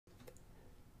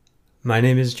My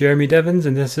name is Jeremy Devins,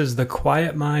 and this is the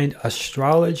Quiet Mind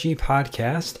Astrology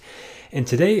Podcast. And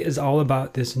today is all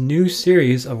about this new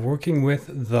series of working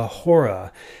with the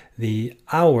Hora, the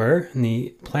hour, and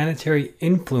the planetary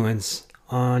influence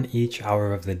on each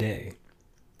hour of the day.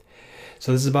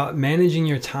 So this is about managing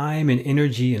your time and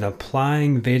energy and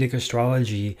applying Vedic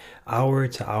astrology hour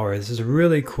to hour. This is a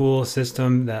really cool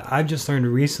system that I've just learned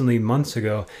recently, months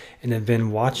ago, and have been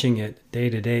watching it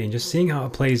day to day and just seeing how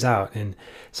it plays out. And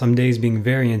some days being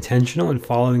very intentional and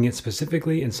following it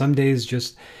specifically, and some days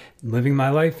just living my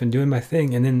life and doing my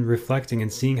thing and then reflecting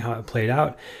and seeing how it played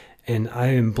out. And I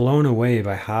am blown away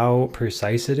by how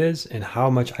precise it is and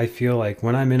how much I feel like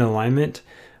when I'm in alignment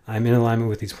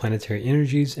with these planetary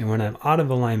energies, and when I'm out of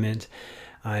alignment,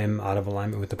 I'm out of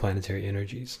alignment with the planetary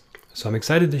energies. So I'm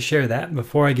excited to share that.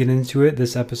 Before I get into it,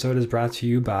 this episode is brought to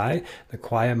you by the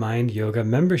Quiet Mind Yoga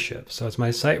membership. So it's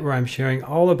my site where I'm sharing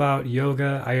all about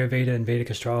yoga, Ayurveda, and Vedic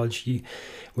astrology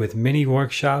with mini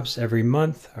workshops every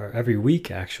month, or every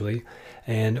week actually,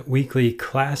 and weekly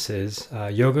classes,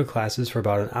 yoga classes for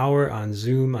about an hour on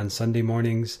Zoom on Sunday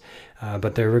mornings,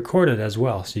 but they're recorded as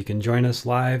well. So you can join us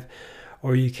live,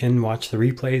 or you can watch the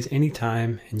replays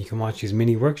anytime, and you can watch these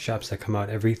mini workshops that come out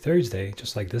every Thursday,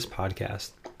 just like this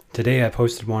podcast. Today I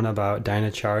posted one about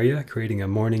Dinacharya, creating a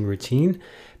morning routine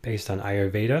based on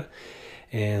Ayurveda.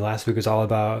 And last week was all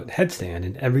about headstand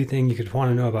and everything you could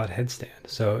want to know about headstand.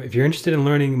 So if you're interested in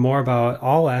learning more about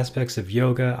all aspects of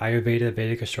yoga, Ayurveda,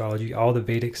 Vedic astrology, all the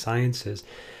Vedic sciences,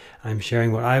 I'm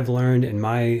sharing what I've learned in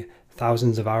my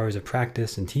thousands of hours of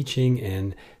practice and teaching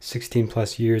and 16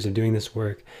 plus years of doing this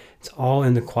work. It's all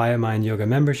in the Quiet Mind Yoga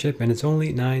membership, and it's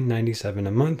only $9.97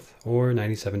 a month or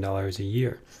 $97 a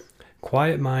year.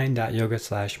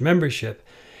 quietmind.yoga/membership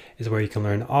is where you can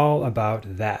learn all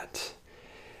about that.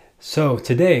 So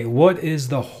today, what is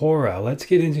the Hora? Let's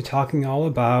get into talking all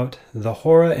about the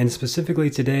Hora, and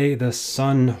specifically today, the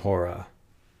Sun Hora.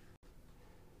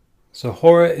 So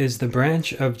Hora is the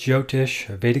branch of Jyotish,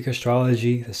 or Vedic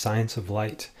astrology, the science of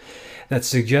light, that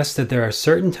suggests that there are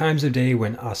certain times of day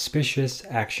when auspicious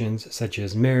actions such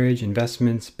as marriage,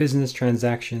 investments, business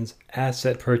transactions,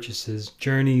 asset purchases,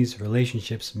 journeys,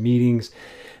 relationships, meetings,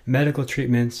 medical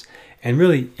treatments, and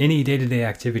really any day-to-day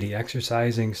activity,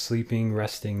 exercising, sleeping,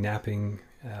 resting, napping,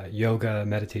 yoga,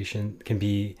 meditation, can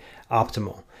be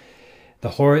optimal.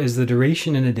 The Hora is the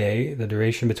duration in a day, the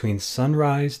duration between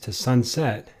sunrise to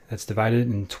sunset, that's divided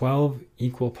in 12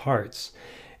 equal parts.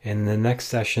 And the next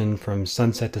session from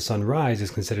sunset to sunrise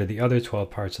is considered the other 12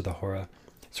 parts of the Hora.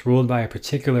 It's ruled by a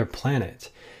particular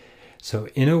planet. So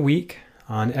in a week,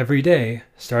 on every day,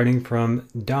 starting from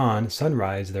dawn,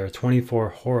 sunrise, there are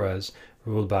 24 Horas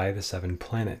ruled by the 7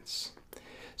 planets.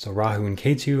 So Rahu and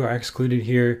Ketu are excluded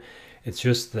here. It's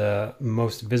just the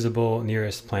most visible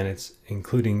nearest planets,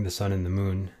 including the sun and the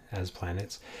moon as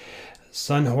planets.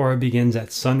 Sun Hora begins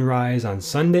at sunrise on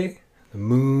Sunday. The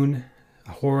moon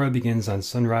Hora begins on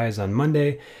sunrise on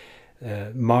Monday.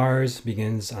 Mars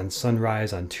begins on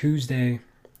sunrise on Tuesday.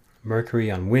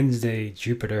 Mercury on Wednesday.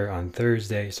 Jupiter on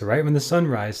Thursday. So right when the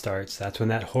sunrise starts, that's when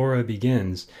that Hora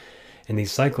begins. And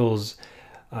these cycles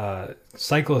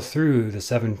cycle through the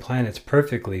 7 planets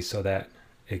perfectly so that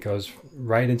it goes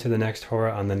right into the next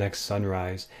Hora on the next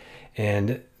sunrise.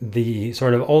 And the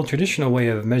sort of old traditional way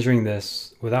of measuring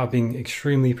this without being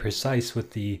extremely precise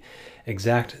with the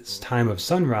exact time of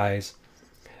sunrise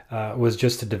was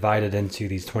just to divide it into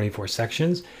these 24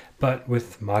 sections. But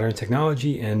with modern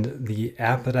technology and the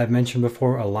app that I've mentioned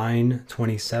before, Align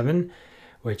 27,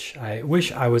 which I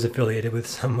wish I was affiliated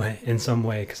with in some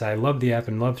way, because I love the app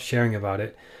and love sharing about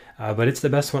it. But it's the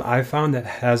best one I've found that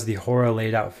has the Hora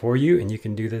laid out for you, and you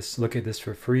can do this, look at this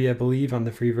for free, I believe, on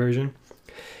the free version.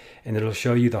 And it'll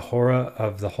show you the Hora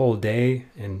of the whole day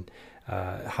and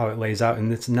how it lays out.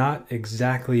 And it's not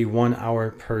exactly 1 hour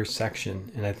per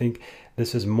section. And I think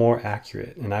this is more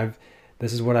accurate. And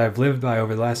this is what I've lived by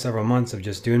over the last several months of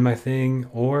just doing my thing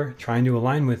or trying to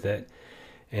align with it.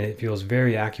 And it feels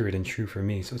very accurate and true for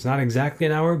me. So it's not exactly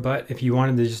an hour, but if you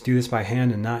wanted to just do this by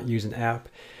hand and not use an app,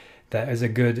 that is a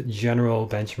good general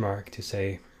benchmark to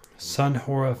say Sun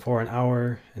Hora for an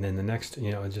hour, and then the next,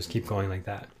 just keep going like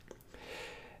that.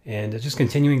 And just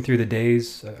continuing through the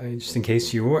days, just in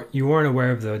case you weren't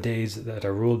aware of the days that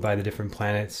are ruled by the different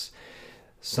planets.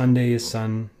 Sunday is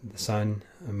the sun.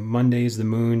 Monday is the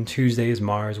moon. Tuesday is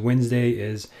Mars. Wednesday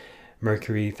is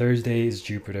Mercury. Thursday is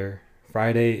Jupiter.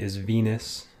 Friday is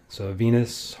Venus. So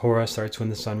Venus Hora starts when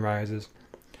the sun rises.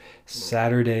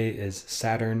 Saturday is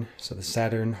Saturn. So the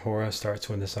Saturn Hora starts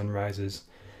when the sun rises.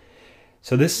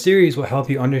 So this series will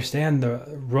help you understand the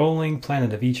rolling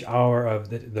planet of each hour of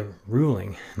the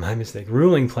ruling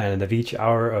planet of each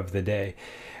hour of the day.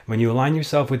 When you align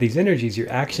yourself with these energies,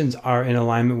 your actions are in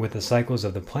alignment with the cycles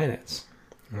of the planets.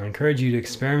 I encourage you to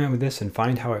experiment with this and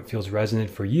find how it feels resonant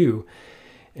for you.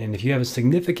 And if you have a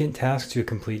significant task to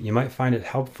complete, you might find it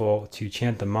helpful to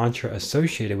chant the mantra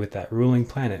associated with that ruling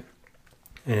planet.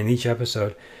 And in each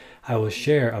episode, I will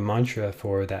share a mantra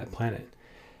for that planet.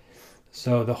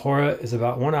 So the Hora is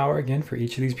about 1 hour again for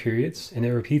each of these periods, and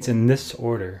it repeats in this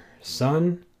order: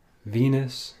 Sun,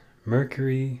 Venus,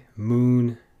 Mercury,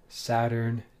 Moon,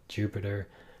 Saturn, Jupiter,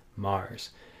 Mars.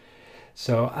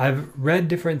 So I've read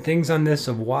different things on this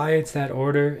of why it's that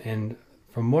order, and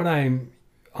from what I'm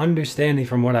understanding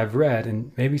from what I've read,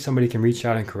 and maybe somebody can reach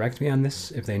out and correct me on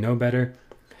this if they know better,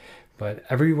 but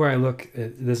everywhere I look,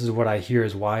 this is what I hear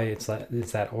is why it's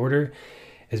that order,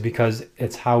 is because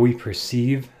it's how we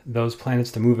perceive those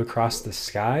planets to move across the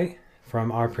sky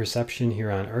from our perception here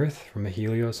on Earth, from a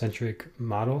heliocentric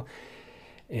model.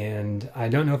 And I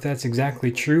don't know if that's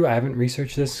exactly true. I haven't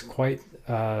researched this quite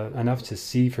enough to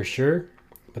see for sure,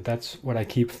 but that's what I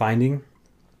keep finding.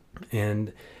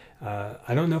 And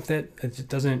I don't know if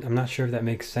I'm not sure if that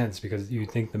makes sense, because you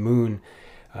think the moon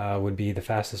would be the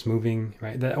fastest moving,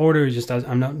 right? The order just does,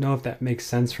 I don't know if that makes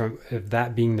sense if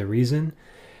that being the reason.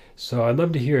 So I'd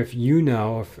love to hear if you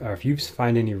know, or if you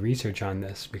find any research on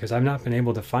this, because I've not been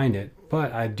able to find it,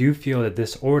 but I do feel that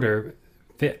this order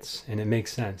fits and it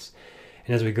makes sense.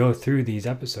 And as we go through these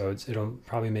episodes, it'll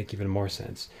probably make even more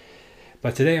sense.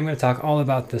 But today I'm going to talk all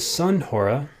about the Sun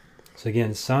Hora. So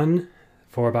again, Sun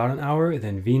for about an hour,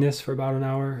 then Venus for about an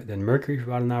hour, then Mercury for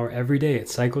about an hour. Every day it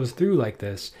cycles through like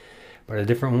this, but a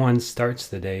different one starts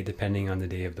the day depending on the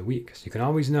day of the week. So you can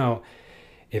always know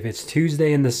if it's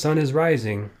Tuesday and the sun is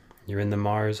rising, you're in the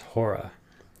Mars Hora.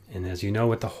 And as you know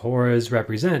what the Horas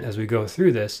represent as we go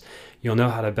through this, you'll know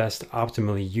how to best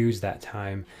optimally use that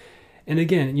time. And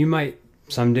again,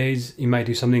 some days you might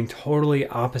do something totally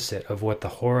opposite of what the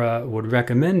Hora would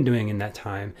recommend doing in that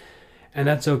time. And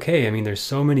that's okay. I mean, there's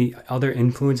so many other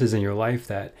influences in your life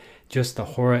that just the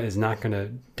Hora is not going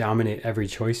to dominate every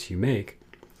choice you make.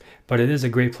 But it is a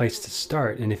great place to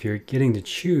start. And if you're getting to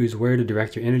choose where to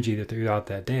direct your energy throughout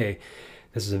that day,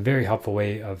 this is a very helpful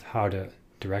way of how to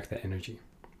direct that energy.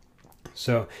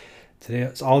 So today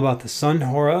it's all about the Sun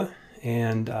Hora.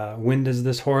 And when does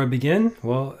this Hora begin?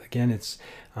 Well, again, it's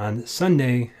on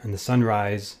Sunday, and the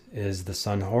sunrise is the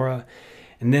Sun Hora.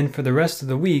 And then for the rest of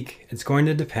the week, it's going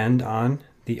to depend on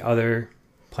the other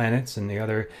planets and the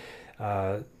other.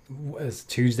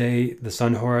 Tuesday, the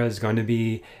Sun Hora is going to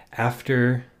be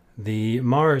after the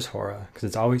Mars Hora,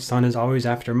 because Sun is always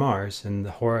after Mars in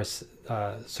the Hora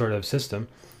sort of system.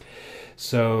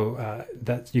 So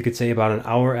that you could say about an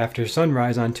hour after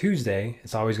sunrise on Tuesday,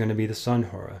 it's always going to be the Sun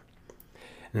Hora.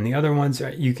 And the other ones,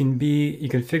 you can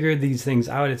figure these things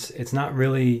out. It's not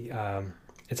really,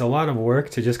 it's a lot of work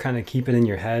to just kind of keep it in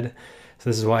your head. So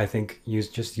this is why I think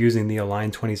just using the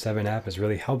Align 27 app is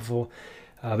really helpful.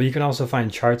 But you can also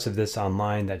find charts of this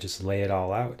online that just lay it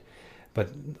all out. But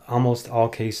almost all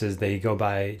cases, they go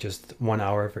by just 1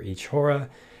 hour for each Hora.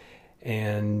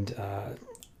 And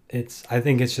I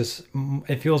think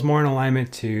it feels more in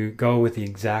alignment to go with the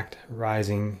exact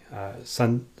rising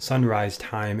sunrise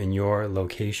time in your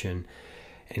location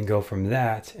and go from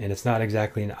that. And it's not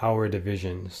exactly an hour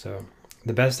division. So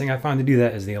the best thing I found to do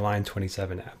that is the Align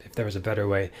 27 app. If there was a better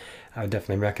way, I would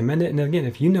definitely recommend it. And again,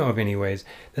 if you know of any ways,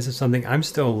 this is something I'm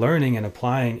still learning and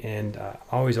applying, and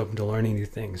always open to learning new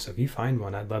things. So if you find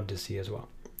one, I'd love to see as well.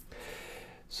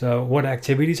 So what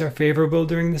activities are favorable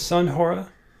during the Sun Hora?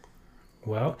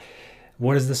 Well,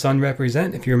 what does the sun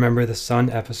represent? If you remember the sun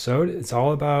episode, it's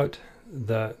all about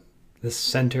the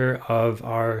center of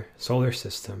our solar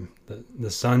system,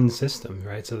 the sun system,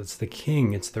 right? So it's the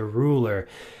king, it's the ruler,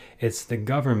 it's the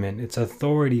government, it's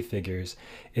authority figures,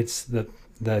 it's the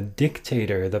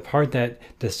dictator, the part that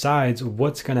decides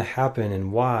what's going to happen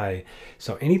and why.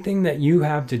 So anything that you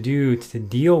have to do to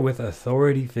deal with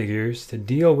authority figures, to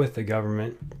deal with the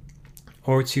government,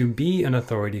 or to be an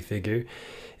authority figure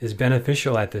is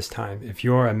beneficial at this time. If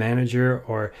you're a manager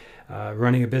or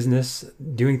running a business,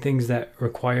 doing things that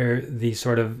require the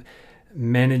sort of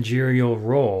managerial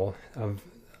role of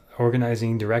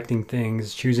organizing, directing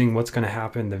things, choosing what's going to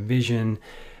happen, the vision,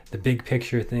 the big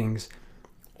picture things,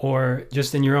 or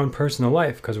just in your own personal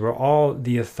life, because we're all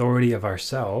the authority of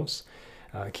ourselves,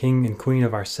 king and queen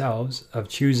of ourselves, of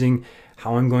choosing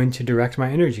how I'm going to direct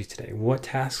my energy today. What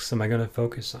tasks am I going to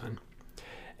focus on?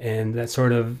 And that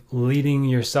sort of leading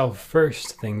yourself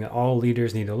first thing that all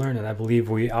leaders need to learn. And I believe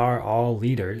we are all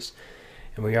leaders,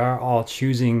 and we are all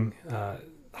choosing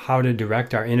how to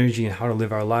direct our energy and how to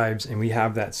live our lives, and we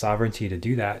have that sovereignty to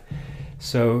do that.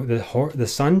 So the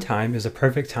sun time is a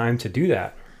perfect time to do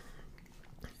that.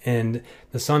 And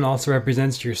the sun also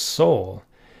represents your soul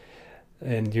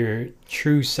and your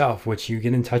true self, which you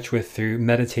get in touch with through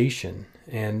meditation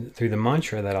and through the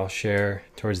mantra that I'll share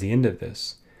towards the end of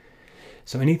this.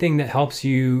 So anything that helps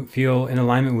you feel in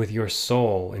alignment with your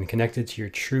soul and connected to your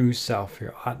true self,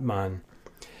 your Atman,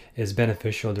 is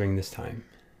beneficial during this time.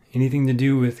 Anything to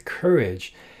do with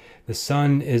courage. The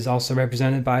sun is also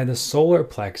represented by the solar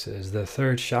plexus, the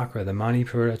third chakra, the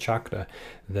Manipura chakra,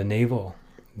 the navel,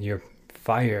 your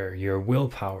fire, your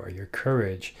willpower, your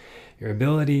courage, your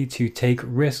ability to take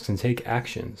risks and take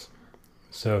actions.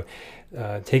 So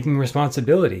taking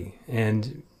responsibility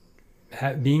and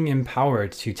being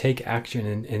empowered to take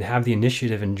action and have the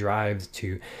initiative and drive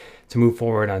to move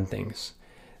forward on things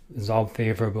is all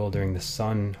favorable during the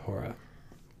sun hora.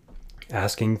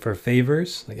 Asking for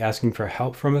favors, like asking for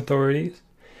help from authorities,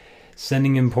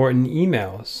 sending important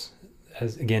emails,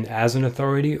 as an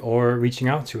authority, or reaching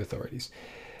out to authorities.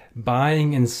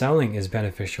 Buying and selling is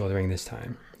beneficial during this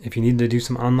time. If you need to do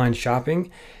some online shopping,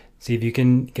 see if you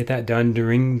can get that done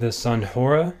during the sun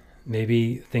hora.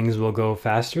 Maybe things will go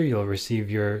faster. You'll receive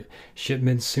your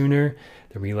shipments sooner.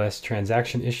 There'll be less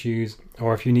transaction issues.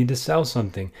 Or if you need to sell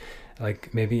something,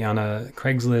 like maybe on a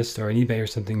Craigslist or an eBay or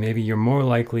something, maybe you're more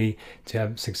likely to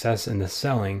have success in the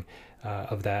selling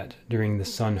of that during the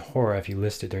sun hora if you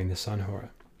list it during the sun hora.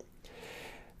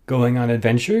 Going on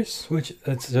adventures, which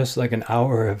that's just like an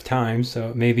hour of time.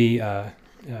 So maybe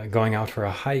going out for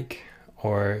a hike,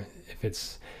 or if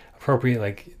it's appropriate,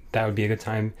 like that would be a good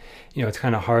time. It's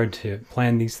kind of hard to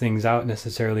plan these things out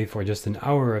necessarily for just an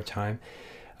hour of time.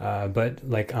 But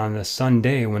like on the sun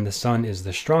day, when the sun is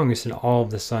the strongest and all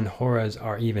of the sun horas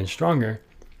are even stronger,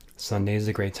 Sunday is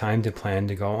a great time to plan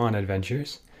to go on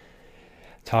adventures.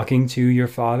 Talking to your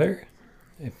father,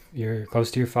 if you're close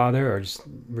to your father, or just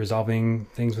resolving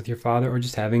things with your father, or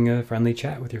just having a friendly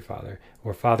chat with your father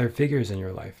or father figures in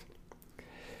your life.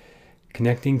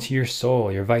 Connecting to your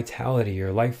soul, your vitality,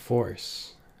 your life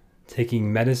force.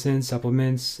 Taking medicine,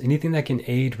 supplements, anything that can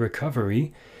aid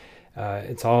recovery.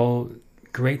 It's all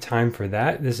great time for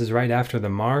that. This is right after the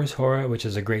Mars Hora, which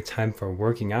is a great time for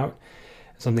working out.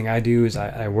 Something I do is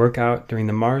I work out during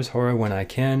the Mars Hora when I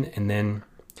can, and then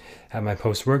have my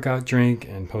post-workout drink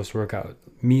and post-workout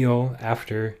meal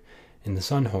after in the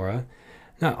Sun Hora.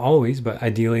 Not always, but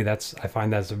ideally I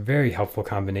find that's a very helpful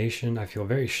combination. I feel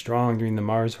very strong during the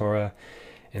Mars Hora,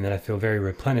 and then I feel very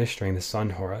replenished during the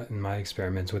Sun Hora in my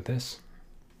experiments with this.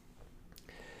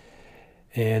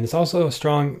 And it's also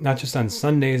strong not just on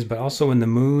Sundays, but also when the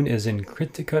moon is in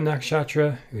Kritika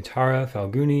Nakshatra, Uttara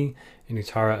Falguni, and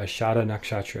Uttara Ashada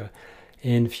Nakshatra.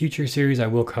 In future series, I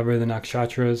will cover the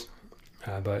nakshatras,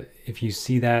 but if you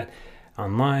see that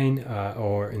online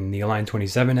or in the Align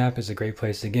 27 app is a great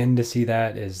place again to see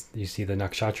that, is you see the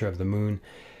nakshatra of the moon,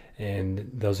 and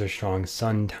those are strong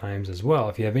sun times as well.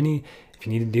 If you need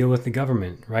to deal with the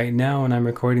government, right now when I'm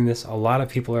recording this, a lot of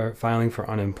people are filing for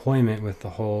unemployment with the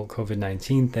whole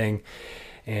COVID-19 thing,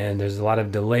 and there's a lot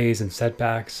of delays and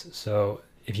setbacks. So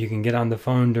if you can get on the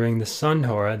phone during the Sun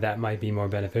Hora, that might be more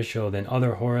beneficial than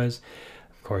other Horas.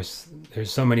 Of course,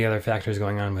 there's so many other factors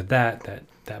going on with that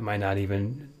might not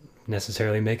even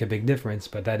necessarily make a big difference,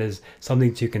 but that is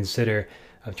something to consider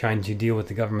of trying to deal with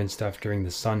the government stuff during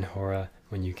the Sun Hora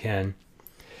when you can.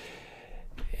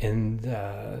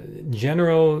 In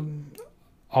general,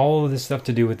 all of this stuff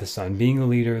to do with the sun, being a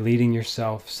leader, leading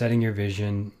yourself, setting your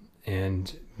vision,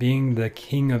 and being the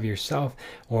king of yourself,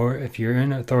 or if you're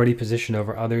in an authority position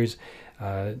over others,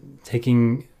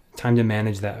 taking time to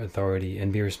manage that authority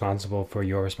and be responsible for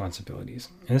your responsibilities.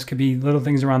 And this could be little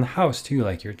things around the house too,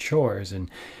 like your chores and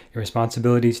your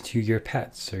responsibilities to your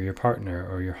pets or your partner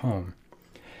or your home.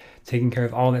 Taking care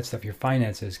of all that stuff, your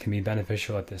finances, can be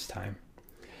beneficial at this time.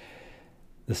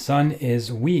 The sun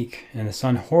is weak, and the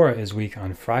Sun Hora is weak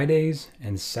on Fridays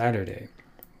and Saturday,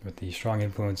 with the strong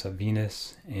influence of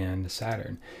Venus and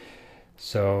Saturn.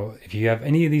 So if you have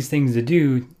any of these things to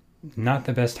do, not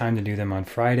the best time to do them on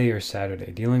Friday or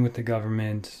Saturday. Dealing with the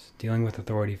government, dealing with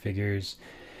authority figures.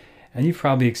 And you've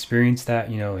probably experienced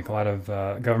that, like a lot of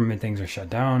government things are shut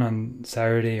down on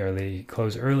Saturday, or they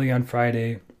close early on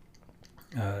Friday.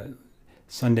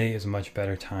 Sunday is a much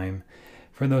better time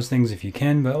for those things if you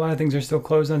can, but a lot of things are still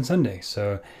closed on Sunday.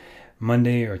 So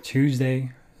Monday or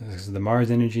Tuesday, because the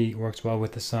Mars energy works well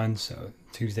with the sun, so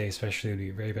Tuesday especially would be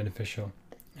very beneficial.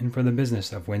 And for the business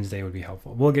stuff, Wednesday would be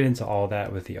helpful. We'll get into all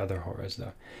that with the other Horas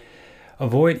though.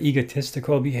 Avoid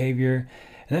egotistical behavior,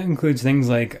 and that includes things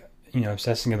like,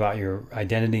 obsessing about your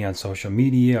identity on social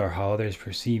media or how others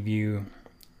perceive you.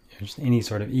 just any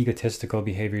sort of egotistical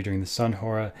behavior during the Sun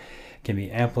Hora can be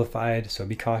amplified, so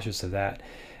be cautious of that.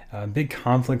 Big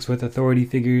conflicts with authority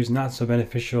figures, not so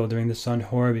beneficial during the Sun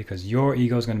Hora because your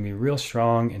ego is going to be real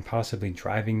strong and possibly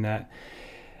driving that.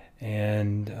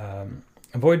 And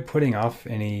avoid putting off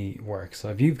any work. So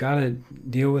if you've got to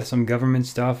deal with some government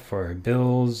stuff or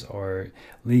bills or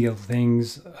legal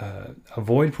things,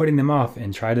 avoid putting them off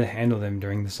and try to handle them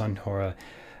during the Sun Hora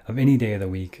of any day of the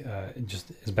week. It just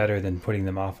is better than putting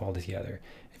them off altogether.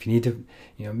 If you need to,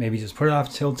 maybe just put it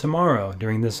off till tomorrow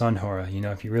during the Sun Hora.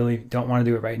 If you really don't want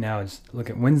to do it right now, just look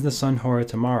at when's the Sun Hora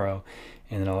tomorrow,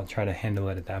 and then I'll try to handle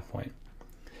it at that point.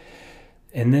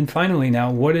 And then finally, now,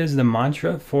 what is the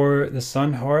mantra for the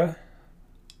Sun Hora?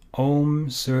 Om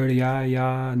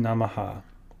Suryaya Namaha.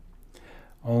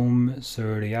 Om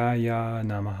Suryaya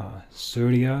Namaha.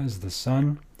 Surya is the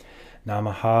sun.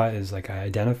 Namaha is like I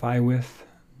identify with,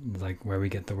 like where we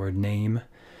get the word name.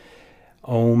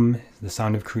 Om, the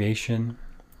sound of creation.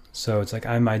 So it's like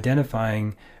I'm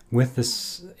identifying with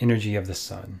this energy of the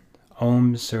sun.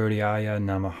 Om Suryaya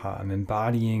Namaha. I'm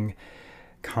embodying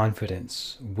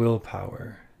confidence,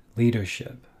 willpower,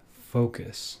 leadership,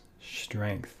 focus,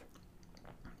 strength,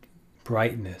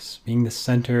 brightness, being the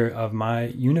center of my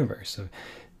universe, of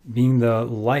being the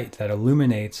light that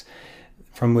illuminates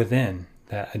from within,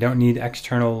 that I don't need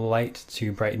external light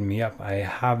to brighten me up. I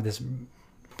have this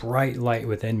bright light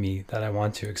within me that I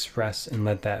want to express and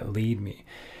let that lead me.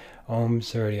 Om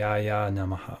Suryaya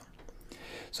Namaha.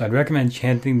 So I'd recommend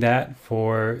chanting that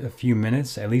for a few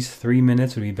minutes. At least 3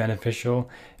 minutes would be beneficial.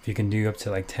 If you can do up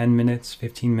to like 10 minutes,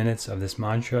 15 minutes of this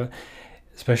mantra,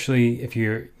 especially if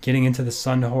you're getting into the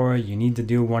Sun Hora, you need to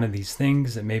do one of these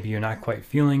things that maybe you're not quite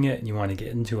feeling it and you want to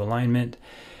get into alignment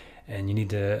and you need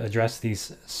to address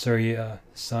these Surya,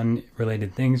 sun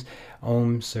related things.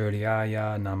 Om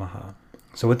Suryaya Namaha.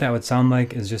 So what that would sound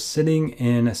like is just sitting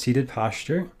in a seated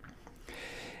posture.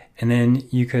 And then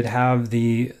you could have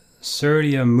the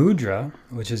Surya Mudra,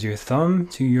 which is your thumb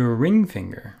to your ring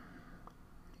finger.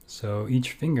 So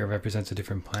each finger represents a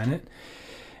different planet.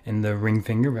 And the ring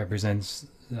finger represents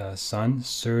sun,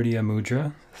 Surya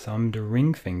Mudra, thumb to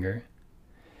ring finger.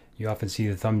 You often see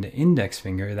the thumb to index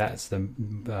finger. That's the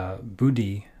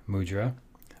Buddhi Mudra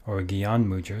or Gyan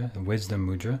Mudra, the wisdom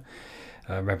mudra.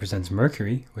 Represents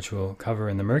Mercury, which we'll cover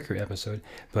in the Mercury episode,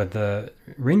 but the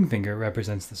ring finger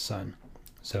represents the sun.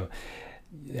 So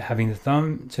having the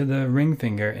thumb to the ring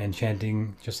finger and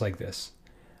chanting just like this.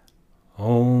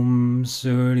 Om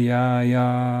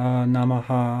Suryaya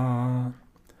Namaha.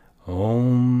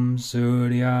 Om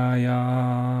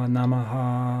Suryaya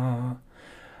Namaha.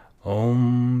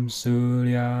 Om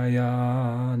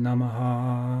Suryaya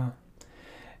Namaha.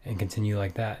 And continue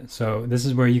like that. So this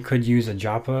is where you could use a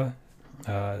japa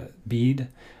bead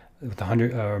with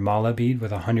 100 or mala bead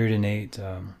with 108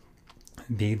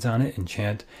 beads on it and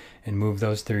chant and move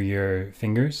those through your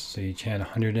fingers. So you chant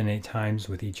 108 times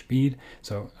with each bead.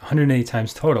 So 108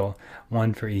 times total,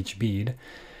 one for each bead.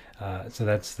 So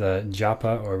that's the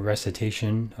japa or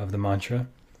recitation of the mantra.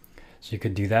 So you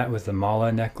could do that with the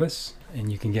mala necklace,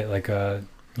 and you can get like you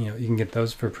can get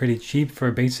those for pretty cheap for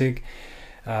basic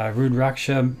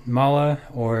Rudraksha mala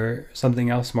or something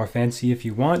else more fancy if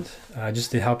you want,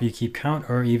 just to help you keep count,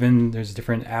 or even there's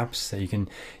different apps that you can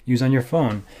use on your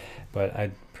phone, but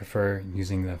I prefer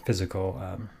using the physical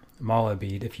mala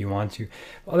bead if you want to.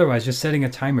 Otherwise, just setting a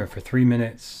timer for 3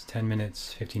 minutes, 10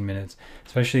 minutes, 15 minutes,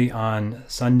 especially on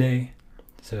Sunday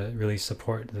to really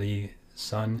support the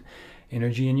sun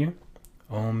energy in you.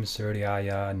 Om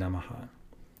Suryaya Namaha.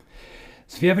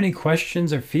 So if you have any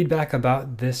questions or feedback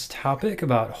about this topic,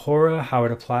 about Hora, how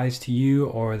it applies to you,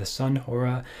 or the Sun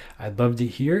Hora, I'd love to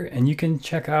hear. And you can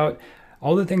check out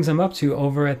all the things I'm up to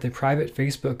over at the private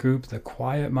Facebook group, the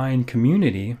Quiet Mind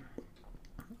Community.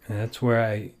 And that's where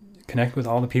I connect with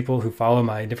all the people who follow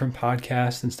my different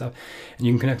podcasts and stuff. And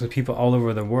you can connect with people all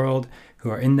over the world who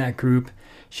are in that group,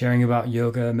 sharing about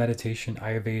yoga, meditation,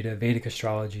 Ayurveda, Vedic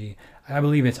astrology. I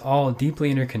believe it's all deeply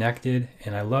interconnected,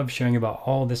 and I love sharing about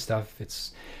all this stuff.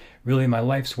 It's really my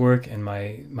life's work and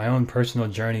my own personal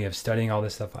journey of studying all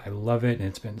this stuff. I love it, and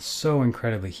it's been so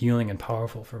incredibly healing and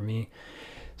powerful for me.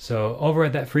 So over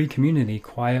at that free community,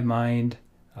 Quiet Mind,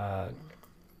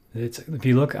 if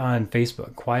you look on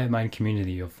Facebook, Quiet Mind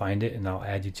Community, you'll find it, and I'll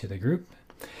add you to the group.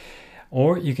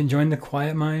 Or you can join the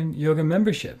Quiet Mind Yoga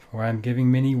membership, where I'm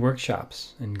giving mini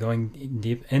workshops and going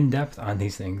deep, in depth on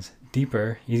these things.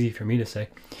 Deeper, easy for me to say,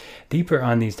 deeper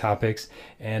on these topics.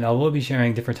 And I will be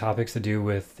sharing different topics to do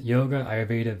with yoga,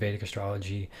 Ayurveda, Vedic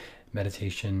astrology,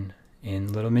 meditation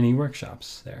in little mini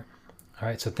workshops there. All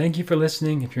right, so thank you for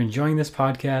listening. If you're enjoying this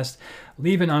podcast,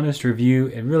 leave an honest review.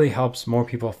 It really helps more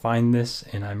people find this,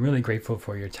 and I'm really grateful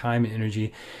for your time and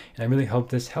energy. And I really hope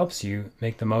this helps you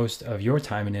make the most of your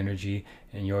time and energy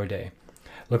in your day.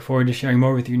 Look forward to sharing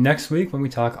more with you next week when we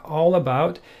talk all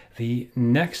about the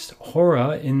next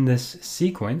Hora in this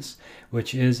sequence,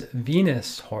 which is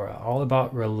Venus Hora, all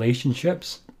about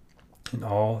relationships and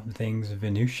all things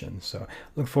Venusian. So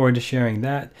look forward to sharing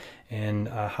that and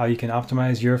how you can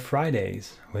optimize your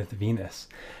Fridays with Venus.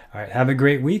 All right, have a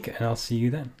great week, and I'll see you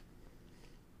then.